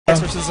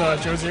versus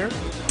Jozhear.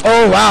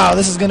 Oh wow,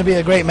 this is going to be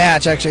a great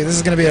match. Actually, this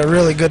is going to be a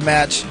really good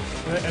match.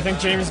 I think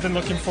Jamie's been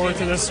looking forward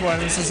to this one.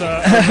 This is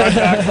a run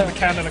back from the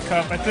Canada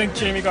Cup. I think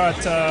Jamie got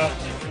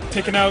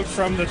taken out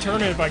from the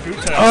tournament by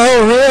Gootecks.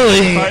 Oh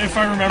really? If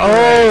I remember.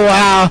 Oh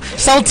wow,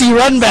 salty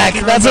run back.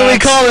 That's what we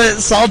call it,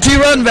 salty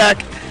run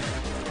back.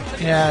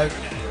 Yeah,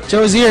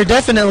 Jozhear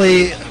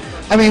definitely.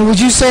 I mean, would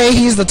you say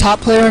he's the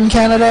top player in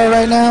Canada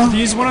right now?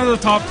 He's one of the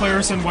top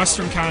players in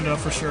Western Canada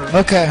for sure.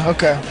 Okay,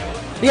 okay.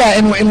 Yeah,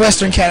 in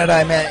Western Canada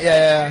I meant.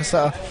 Yeah.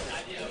 So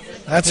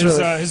that's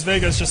his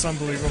Vega is just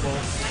unbelievable.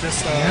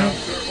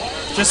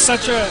 Just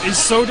such a. He's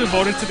so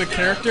devoted to the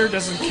character.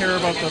 Doesn't care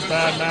about the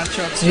bad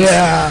matchups.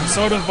 Yeah.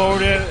 So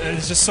devoted, and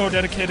he's just so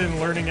dedicated in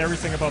learning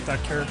everything about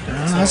that character.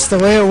 So that's the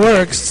way it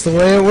works. It's the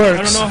way it works.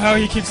 I don't know how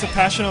he keeps the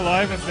passion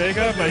alive at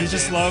Vega, but he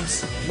just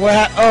loves.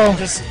 What? Oh.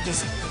 Just.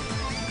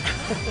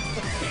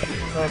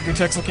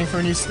 Gootecks looking for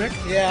a new stick.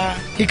 Yeah.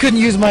 He couldn't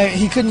use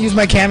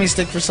my Kami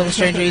stick for some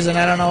strange reason.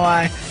 I don't know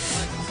why.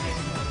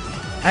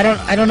 I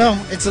don't know.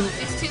 It's too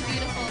beautiful.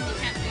 You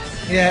can't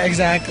do it. Yeah.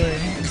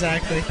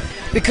 Exactly.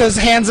 Because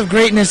hands of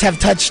greatness have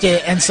touched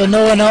it, and so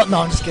no one else. No,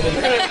 I'm just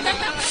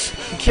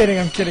kidding.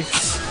 I'm kidding.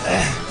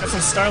 That's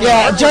some styling.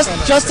 Yeah,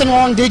 Justin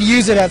Wong did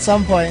use it at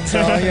some point, so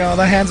you know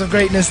the hands of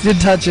greatness did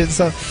touch it.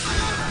 So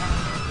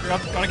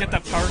gotta get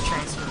that power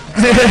transfer.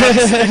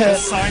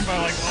 It's signed by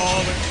like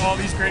all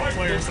these great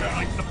players.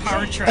 Like the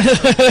power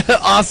transfer.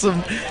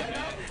 Awesome.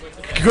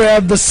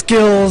 Grab the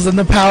skills and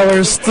the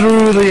powers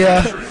through the.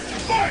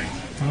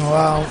 Oh,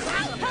 wow.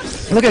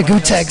 Look at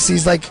Gootecks.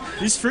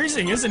 He's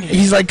freezing, isn't he?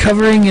 He's like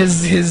covering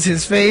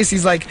his face.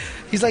 He's like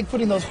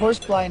putting those horse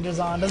blinders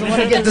on. Doesn't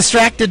want to get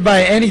distracted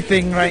by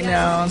anything right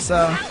now.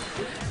 So,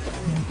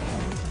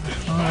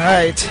 all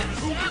right.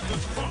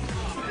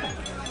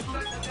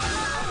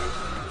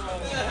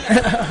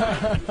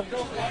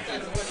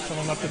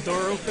 Someone left the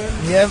door open.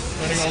 Yep.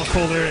 Letting all the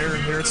cold air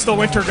in here. It's still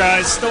winter,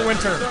 guys. Still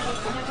winter.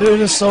 Dude,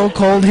 it is so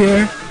cold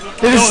here.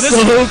 It is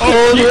so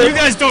cold here. You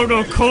guys don't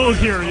know cold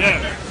here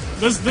yet.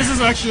 This is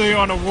actually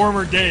on a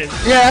warmer day.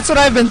 Yeah, that's what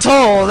I've been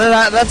told.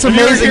 That's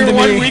amazing to me.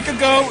 1 week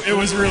ago, it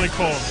was really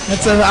cold.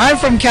 I'm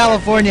from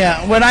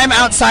California. When I'm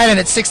outside and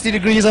it's 60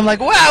 degrees, I'm like,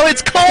 wow,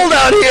 it's cold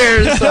out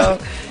here. So,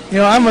 you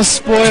know, I'm a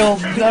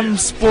spoiled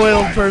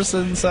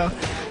person. So,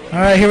 all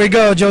right, here we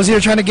go. Jozhear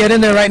trying to get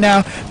in there right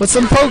now with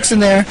some pokes in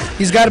there.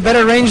 He's got a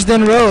better range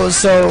than Rose.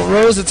 So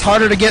Rose, it's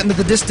harder to get into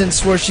the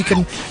distance where she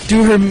can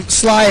do her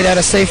slide at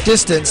a safe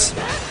distance.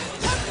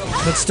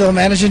 But still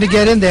managing to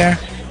get in there.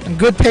 And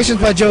good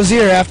patience by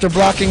Jozhear after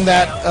blocking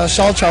that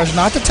shawl charge,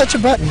 not to touch a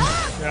button.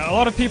 Yeah, a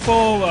lot of people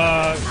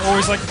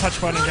always like to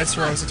touch button against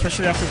Rose,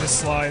 especially after this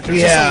slide.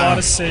 There's just a lot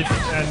of safe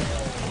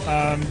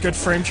and good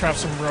frame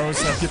traps from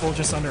Rose that people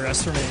just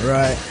underestimate.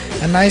 Right.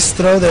 A nice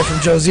throw there from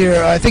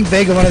Jozhear. I think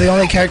Vega, one of the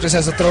only characters,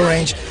 has a throw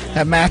range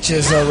that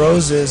matches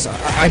Rose's,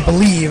 I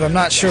believe. I'm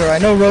not sure. I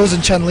know Rose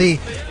and Chun-Li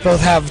both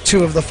have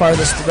two of the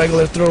farthest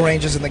regular throw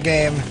ranges in the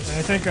game. And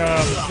I think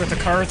with the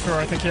card throw,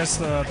 I think he has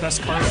the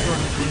best card throw in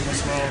the game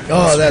as well.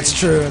 Oh, that's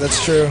true.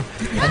 That's true.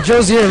 And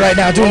Jozhear right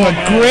now doing a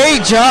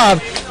great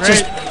job.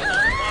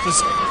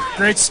 Just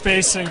great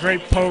spacing,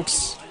 great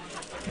pokes.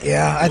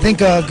 Yeah, I think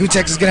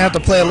Gootecks is going to have to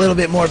play a little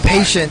bit more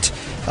patient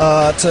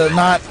to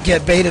not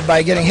get baited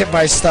by getting hit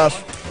by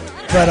stuff.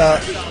 But,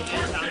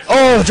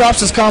 oh,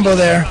 drops his combo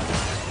there.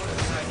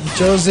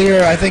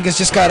 Jozhear, I think, has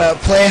just got to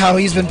play how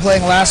he's been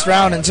playing last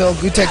round until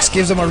Gootecks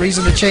gives him a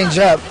reason to change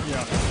up.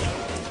 Yeah.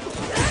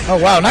 Oh,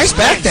 wow, nice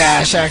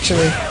backdash,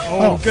 actually.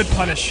 Oh, good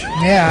punish.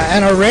 Yeah,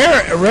 and a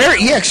rare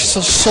EX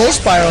Soul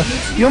Spiral.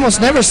 You almost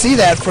never see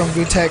that from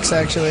Gootecks,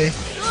 actually.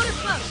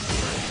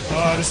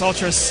 Oh, this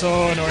Ultra is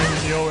so annoying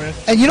to deal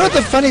with. And you know what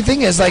the funny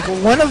thing is? Like,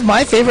 one of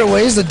my favorite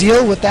ways to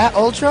deal with that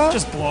Ultra?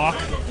 Just block.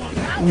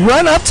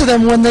 Run up to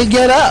them when they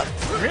get up.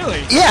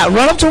 Really? Yeah,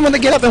 run up to them when they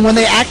get up, and when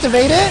they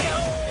activate it,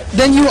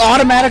 then you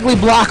automatically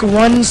block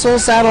one Soul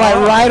Satellite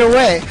right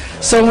away.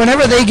 So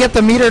whenever they get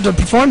the meter to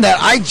perform that,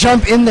 I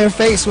jump in their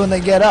face when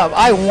they get up.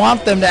 I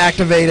want them to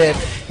activate it,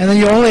 and then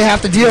you only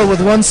have to deal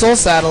with one Soul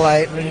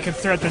Satellite. And then you can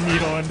thread the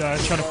needle and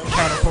try to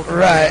counter poke.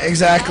 Right,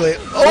 exactly.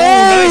 Oh,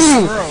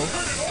 nice throw.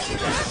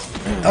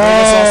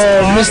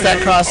 Oh, missed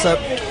that cross up.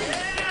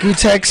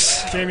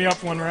 Gootecks. Jamie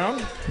up one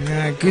round.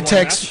 Yeah,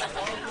 Gootecks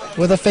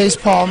with a face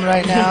palm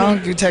right now.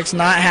 Gootecks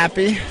not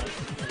happy.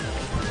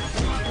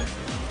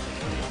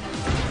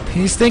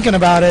 He's thinking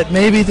about it.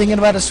 Maybe thinking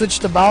about a switch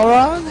to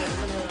Balrog.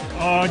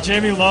 Oh,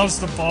 Jamie loves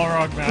the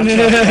Balrog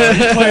matchup.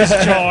 He plays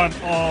John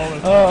all the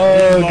time.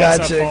 Oh,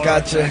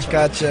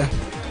 gotcha.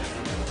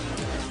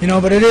 You know,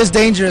 but it is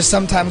dangerous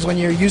sometimes when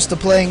you're used to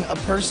playing a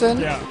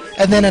person,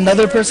 and then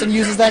another person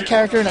uses that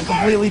character in a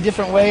completely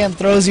different way and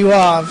throws you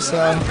off. So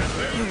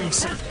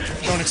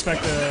don't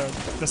expect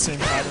the same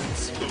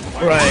patterns.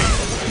 Right.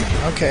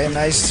 Okay,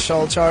 nice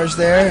shawl charge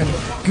there, and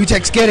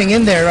Gootecks getting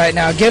in there right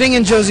now, getting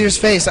in Jozhear's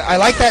face. I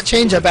like that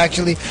changeup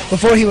actually.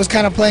 Before he was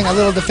kind of playing a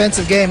little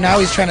defensive game. Now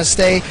he's trying to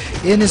stay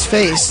in his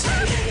face.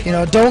 you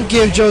know, don't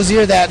give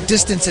Jozhear that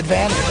distance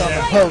advantage on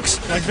the pokes.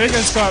 Like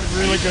Vega's got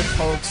really good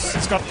pokes.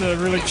 He's got the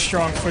really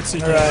strong footsie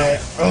game,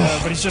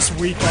 but he's just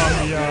weak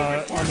on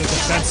the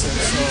defensive.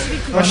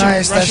 So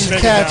nice, that's the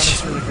catch.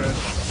 Is really good.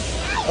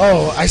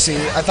 Oh, I see.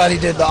 I thought he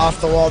did the off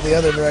the wall the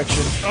other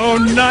direction. Oh,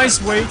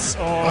 nice weights.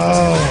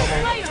 All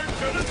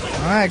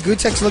right,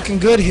 Gootecks looking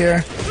good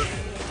here.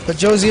 But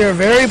Jozhear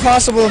very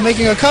possible of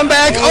making a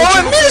comeback. Oh,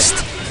 it missed!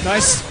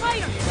 Nice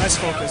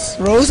focus.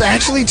 Rose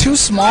actually too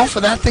small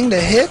for that thing to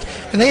hit,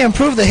 and they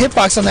improved the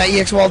hitbox on that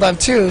EX wall dive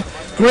too.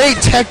 Great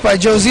tech by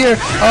Jozhear.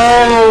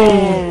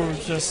 Oh,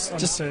 just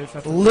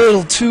unsafe. A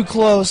little too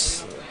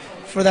close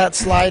for that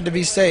slide to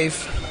be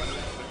safe.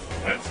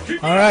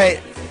 All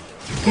right,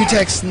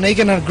 Gootecks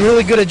making a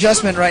really good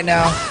adjustment right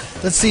now.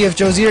 Let's see if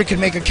Jozhear can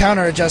make a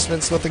counter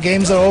adjustment. It's what the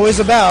games are always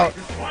about.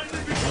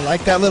 I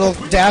like that little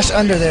dash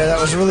under there. That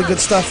was really good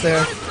stuff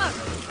there.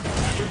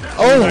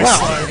 Oh, nice wow.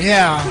 slide.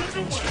 Yeah.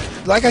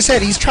 Like I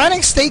said, he's trying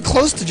to stay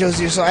close to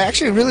Jozhear, so I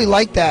actually really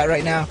like that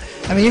right now.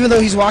 I mean, even though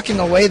he's walking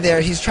away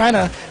there, he's trying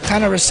to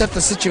kind of reset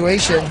the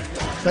situation,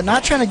 but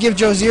not trying to give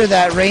Jozhear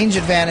that range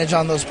advantage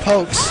on those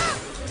pokes.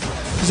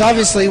 Because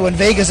obviously, when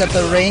Vega's at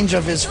the range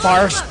of his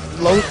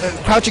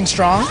crouching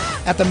strong,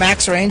 at the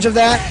max range of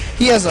that,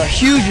 he has a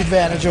huge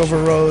advantage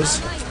over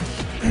Rose.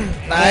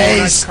 Nice.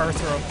 Nice car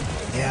throw.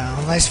 Yeah,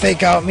 nice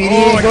fake out.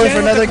 Mediate, going for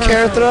another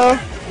car throw.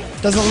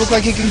 Doesn't look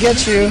like he can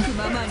get you.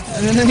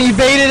 And then he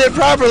baited it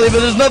properly, but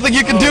there's nothing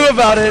you can do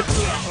about it.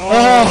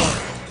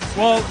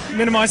 Well,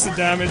 minimize the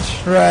damage.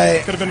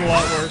 Right. Could have been a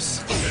lot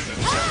worse.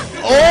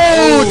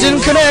 Oh,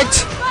 didn't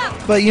connect.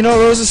 But you know,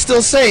 Rose is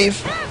still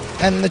safe,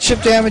 and the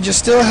chip damage is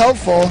still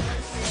helpful.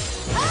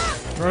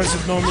 Rose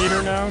with no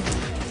meter now.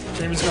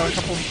 Jamie's got a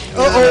couple.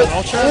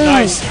 Ultra.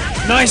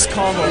 Nice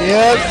combo.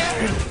 Yep.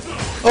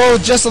 Oh,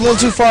 just a little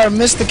too far.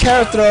 Missed the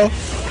carrot throw.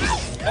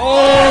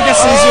 Oh,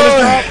 gets his unit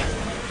drop.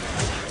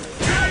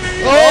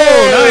 Oh,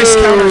 nice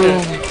counter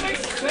hit.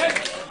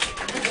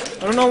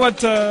 I don't know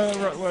what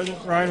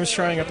Ryan was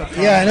trying at that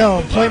point. Yeah, I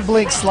know. Point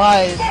blank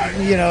slide,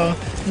 you know,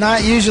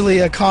 not usually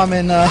a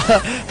common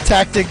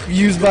tactic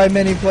used by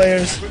many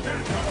players.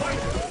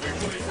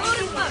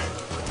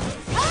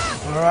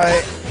 All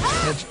right.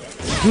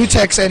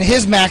 Gootecks and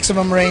his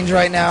maximum range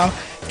right now,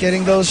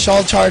 getting those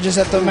shawl charges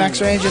at the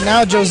max range, and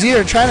now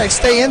Jozhear trying to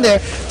stay in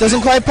there,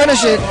 doesn't quite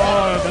punish it.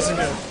 Oh, it doesn't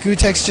get it.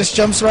 Gootecks just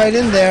jumps right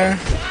in there.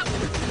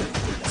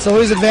 It's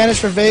always advantage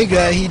for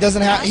Vega. He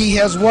doesn't have. He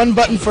has one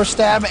button for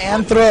stab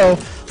and throw,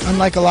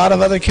 unlike a lot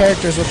of other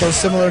characters with those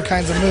similar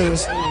kinds of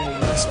moves.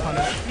 Nice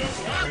punish.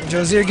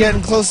 Jozhear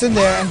getting close in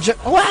there, and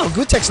oh, wow,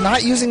 Gootecks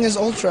not using his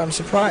ultra. I'm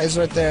surprised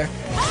right there.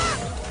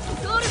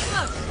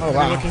 Oh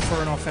wow. Looking for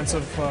an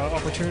offensive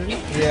opportunity.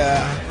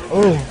 Yeah.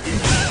 Oh.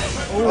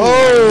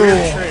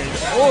 Weird trade.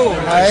 Oh,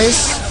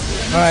 nice.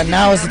 All right,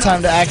 now is the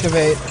time to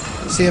activate.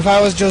 See, if I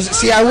was Jozhear,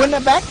 see, I wouldn't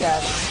have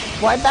backdashed.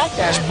 Why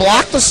backdash?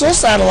 Block the soul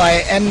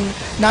satellite, and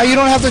now you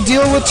don't have to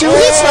deal with two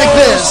hits like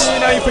this. See,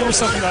 now you put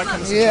yourself in that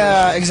kind of situation.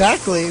 Yeah,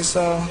 exactly.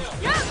 So.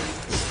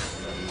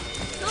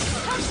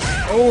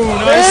 Oh,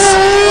 nice.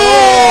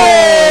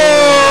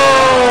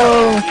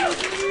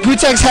 Oh!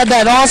 Gootecks had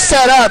that all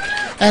set up,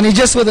 and he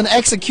just with an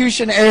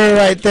execution error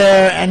right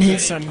there, and he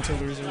sent him to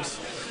losers.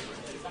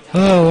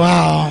 Oh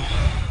wow!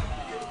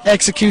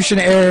 Execution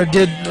error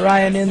did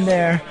Ryan in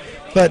there.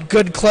 But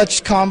good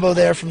clutch combo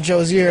there from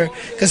Jozhear,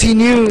 because he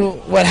knew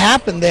what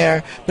happened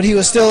there, but he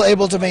was still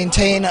able to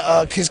maintain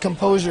his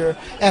composure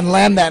and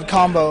land that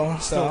combo.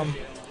 So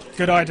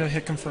good eye to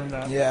hit confirm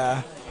that.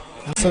 Yeah.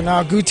 So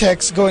now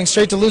Gootecks going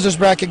straight to losers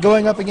bracket,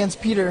 going up against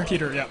Peter.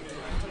 Peter, yeah.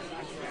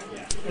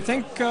 I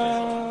think